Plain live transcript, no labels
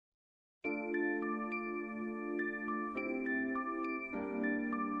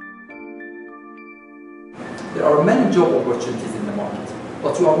There are many job opportunities in the market,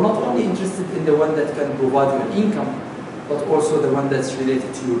 but you are not only interested in the one that can provide you an income, but also the one that's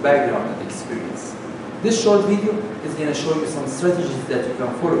related to your background and experience. This short video is going to show you some strategies that you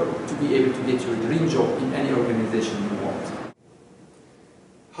can follow to be able to get your dream job in any organization you want.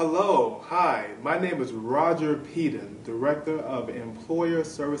 Hello, hi, my name is Roger Peden, Director of Employer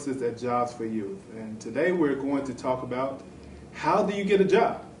Services at Jobs for Youth, and today we're going to talk about how do you get a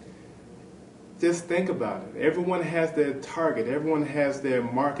job? Just think about it. Everyone has their target, everyone has their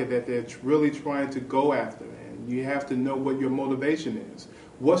market that they're really trying to go after, and you have to know what your motivation is.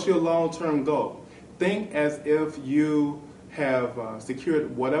 What's your long-term goal? Think as if you have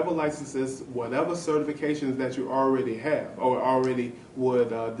secured whatever licenses, whatever certifications that you already have or already would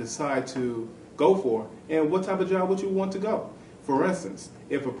decide to go for, and what type of job would you want to go. For instance,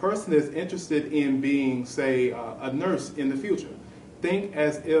 if a person is interested in being, say, a nurse in the future, think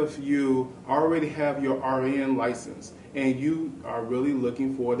as if you already have your RN license and you are really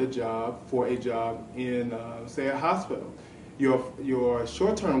looking for a job in, say, a hospital. Your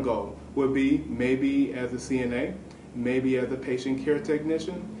short-term goal would be maybe as a CNA, maybe as a patient care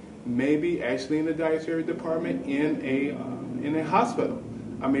technician, maybe actually in the dietary department in a hospital.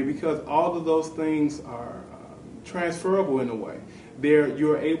 I mean, because all of those things are transferable in a way.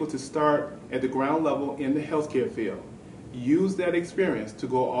 You're able to start at the ground level in the healthcare field. Use that experience to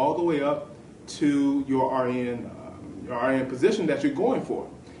go all the way up to your RN position that you're going for.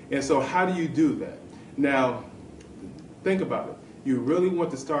 And so how do you do that? Now, think about it. You really want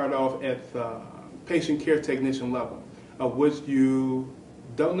to start off at the patient care technician level, of which you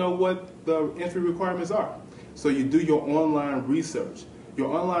don't know what the entry requirements are. So you do your online research.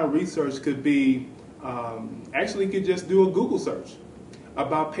 Your online research could be, actually you could just do a Google search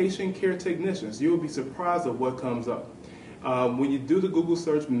about patient care technicians. You'll be surprised at what comes up. When you do the Google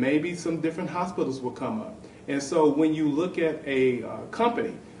search, maybe some different hospitals will come up. And so when you look at a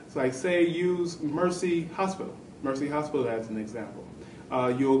company, it's like say use Mercy Hospital. Mercy Hospital as an example.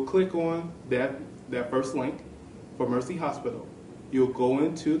 You'll click on that first link for Mercy Hospital. You'll go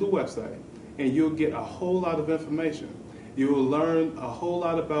into the website and you'll get a whole lot of information. You'll learn a whole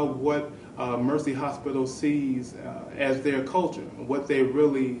lot about what Mercy Hospital sees as their culture, what they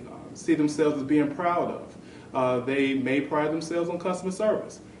really see themselves as being proud of. They may pride themselves on customer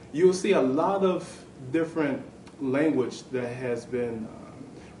service. You'll see a lot of different language that has been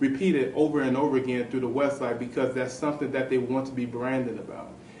repeated over and over again through the website because that's something that they want to be branded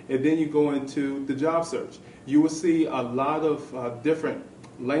about. And then you go into the job search. You will see a lot of different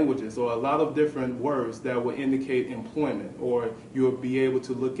languages or a lot of different words that will indicate employment, or you'll be able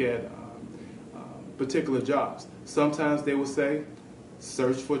to look at particular jobs. Sometimes they will say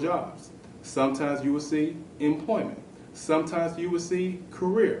search for jobs. Sometimes you will see employment. Sometimes you will see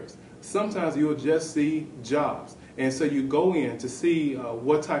careers. Sometimes you will just see jobs. And so you go in to see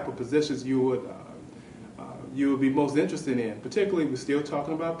what type of positions you would be most interested in. Particularly, we're still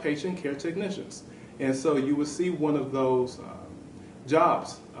talking about patient care technicians. And so you will see one of those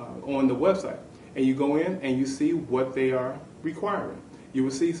jobs on the website. And you go in and you see what they are requiring. You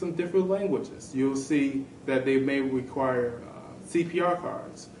will see some different languages. You'll see that they may require CPR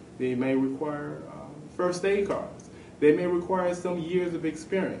cards. They may require first aid cards. They may require some years of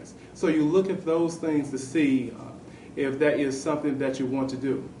experience. So you look at those things to see if that is something that you want to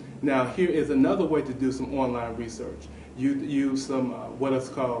do. Now, here is another way to do some online research. You use some what is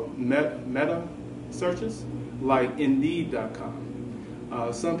called meta searches, like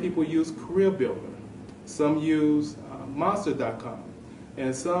Indeed.com. Some people use Career Builder. Some use Monster.com.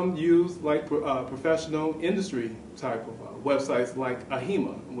 And some use like professional industry type of websites like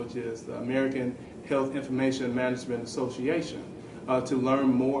AHIMA, which is the American Health Information Management Association, to learn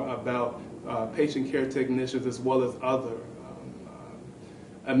more about patient care technicians as well as other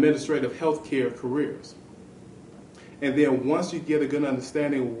administrative healthcare careers. And then once you get a good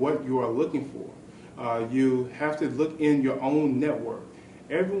understanding of what you are looking for, you have to look in your own network.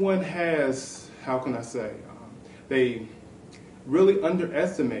 Everyone has, how can I say, they really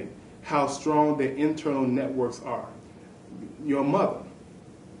underestimate how strong their internal networks are. Your mother,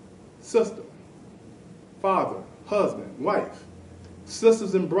 sister, father, husband, wife,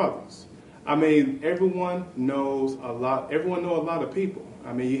 sisters and brothers. I mean, everyone knows a lot. Everyone knows a lot of people.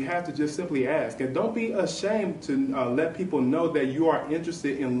 I mean, you have to just simply ask. And don't be ashamed to let people know that you are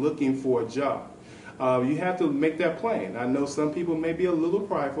interested in looking for a job. You have to make that plain. I know some people may be a little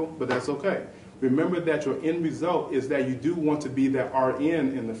prideful, but that's okay. Remember that your end result is that you do want to be that RN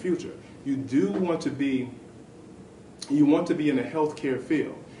in the future. You do want to be, in the healthcare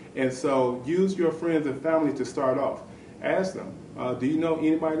field. And so use your friends and family to start off. Ask them, do you know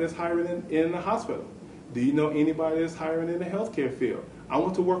anybody that's hiring in the hospital? Do you know anybody that's hiring in the healthcare field? I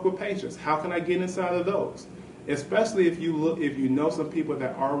want to work with patients. How can I get inside of those? Especially if you know some people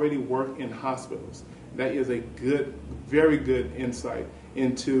that already work in hospitals. That is a good, very good insight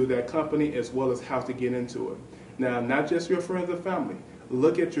into that company as well as how to get into it. Now, not just your friends and family.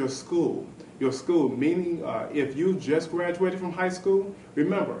 Look at your school. Your school, meaning if you just graduated from high school,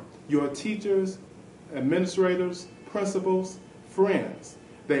 remember, your teachers, administrators, principals, friends,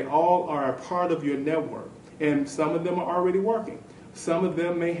 they all are a part of your network. And some of them are already working. Some of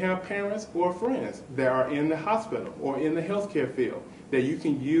them may have parents or friends that are in the hospital or in the healthcare field that you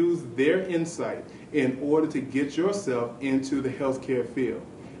can use their insight in order to get yourself into the healthcare field.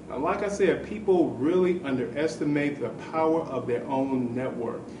 Now, like I said, people really underestimate the power of their own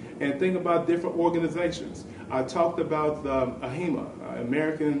network. And think about different organizations. I talked about AHIMA,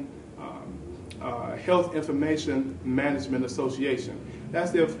 American Health Information Management Association.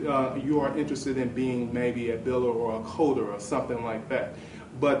 That's if you are interested in being maybe a biller or a coder or something like that.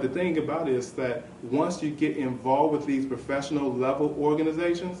 But the thing about it is that once you get involved with these professional level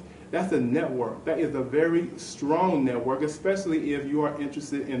organizations, that's a network. That is a very strong network, especially if you are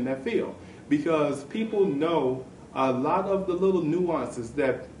interested in that field. Because people know a lot of the little nuances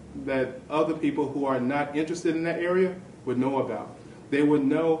that other people who are not interested in that area would know about. They would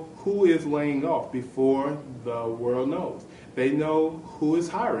know who is laying off before the world knows. They know who is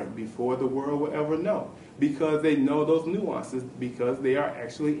hiring before the world will ever know, because they know those nuances, because they are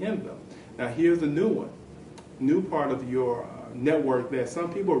actually in them. Now here's a new one, new part of your network that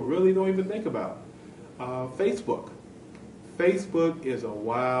some people really don't even think about. Facebook. Facebook is a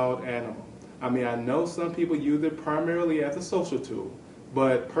wild animal. I mean, I know some people use it primarily as a social tool,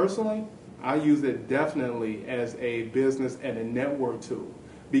 but personally, I use it definitely as a business and a network tool,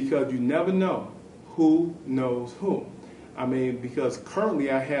 because you never know who knows whom. I mean, because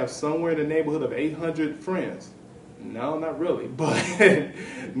currently I have somewhere in the neighborhood of 800 friends. No, not really, but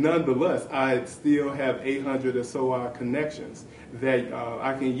nonetheless, I still have 800 or so connections that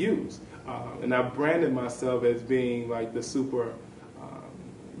I can use. And I branded myself as being like the super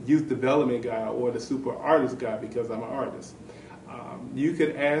youth development guy or the super artist guy, because I'm an artist. You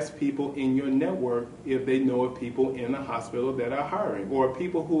could ask people in your network if they know of people in a hospital that are hiring, or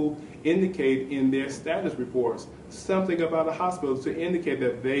people who indicate in their status reports something about a hospital to indicate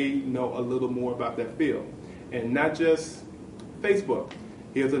that they know a little more about that field. And not just Facebook.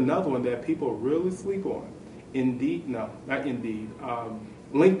 Here's another one that people really sleep on. Indeed, no, not Indeed.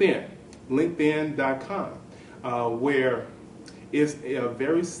 LinkedIn, LinkedIn.com, where it's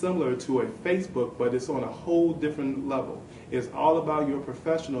very similar to a Facebook, but it's on a whole different level. It's all about your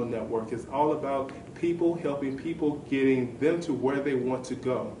professional network. It's all about people helping people, getting them to where they want to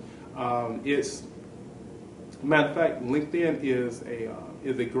go. Matter of fact, LinkedIn is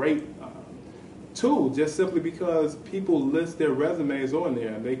a great tool, just simply because people list their resumes on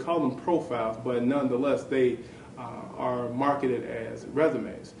there. They call them profiles, but nonetheless, they are marketed as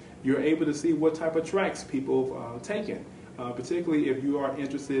resumes. You're able to see what type of tracks people have taken. Particularly if you are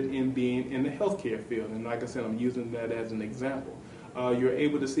interested in being in the healthcare field. And like I said, I'm using that as an example. You're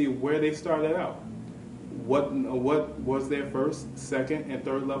able to see where they started out. What was their first, second, and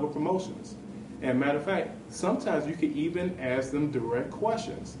third level promotions. And matter of fact, sometimes you can even ask them direct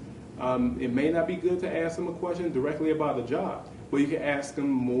questions. It may not be good to ask them a question directly about a job, but you can ask them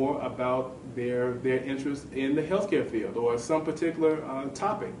more about their interest in the healthcare field or some particular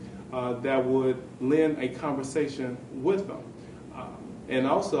topic. That would lend a conversation with them. And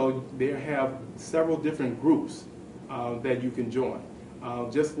also, they have several different groups that you can join.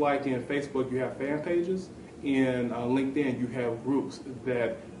 Just like in Facebook, you have fan pages. In LinkedIn, you have groups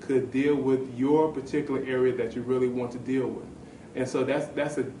that could deal with your particular area that you really want to deal with. And so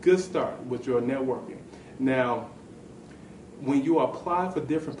that's a good start with your networking. Now, when you apply for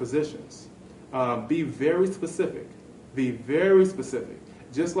different positions, be very specific. Be very specific.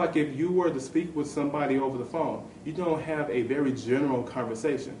 Just like if you were to speak with somebody over the phone, you don't have a very general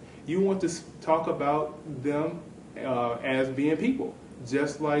conversation. You want to talk about them as being people.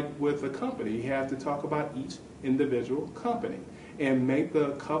 Just like with a company, you have to talk about each individual company and make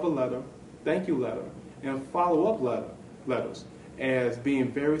the cover letter, thank you letter, and follow-up letters as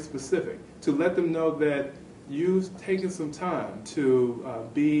being very specific to let them know that you've taken some time to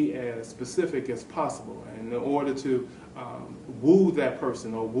be as specific as possible, and in order to woo that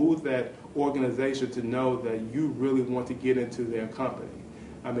person or woo that organization to know that you really want to get into their company.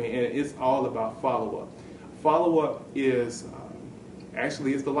 I mean, and it's all about follow-up. Follow-up is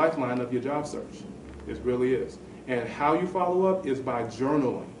actually it's the lifeline of your job search. It really is. And how you follow up is by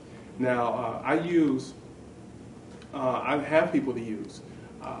journaling. Now, I have people to use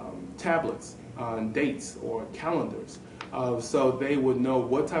tablets dates or calendars. So they would know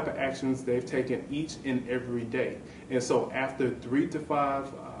what type of actions they've taken each and every day. And so after 3 to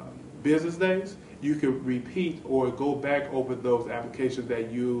 5 business days, you could repeat or go back over those applications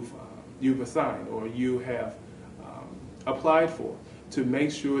that you've assigned or you have applied for, to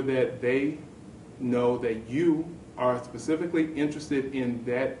make sure that they know that you are specifically interested in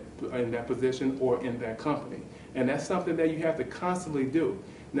that position or in that company. And that's something that you have to constantly do.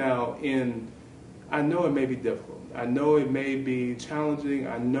 Now, I know it may be difficult. I know it may be challenging.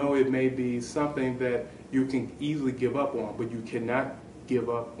 I know it may be something that you can easily give up on, but you cannot give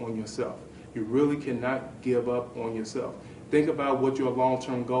up on yourself. You really cannot give up on yourself. Think about what your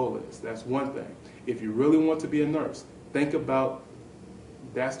long-term goal is. That's one thing. If you really want to be a nurse, think about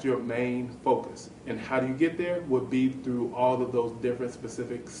that's your main focus. And how do you get there would be through all of those different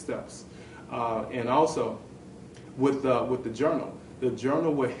specific steps. And also, with the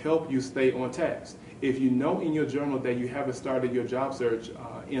journal will help you stay on task. If you know in your journal that you haven't started your job search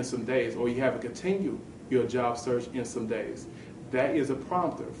in some days, or you haven't continued your job search in some days, that is a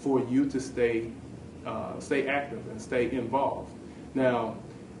prompter for you to stay active and stay involved. Now,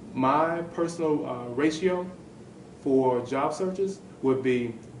 my personal ratio for job searches would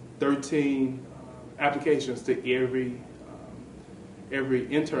be 13 applications to every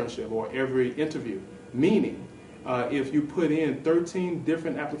internship or every interview. Meaning, if you put in 13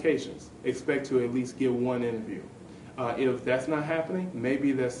 different applications, expect to at least get 1 interview. If that's not happening, maybe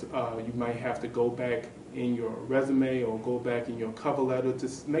you might have to go back in your resume or go back in your cover letter to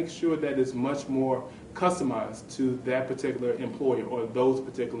make sure that it's much more customized to that particular employer or those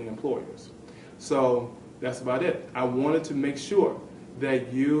particular employers. So that's about it. I wanted to make sure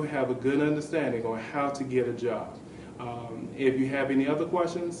that you have a good understanding on how to get a job. If you have any other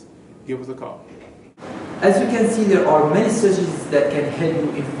questions, give us a call. As you can see, there are many strategies that can help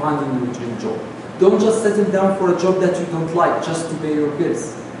you in finding your dream job. Don't just settle down for a job that you don't like just to pay your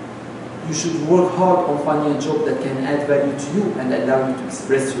bills. You should work hard on finding a job that can add value to you and allow you to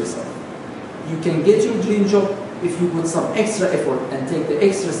express yourself. You can get your dream job if you put some extra effort and take the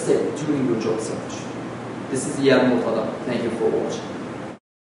extra step during your job search. This is Iyad Murtada. Thank you for watching.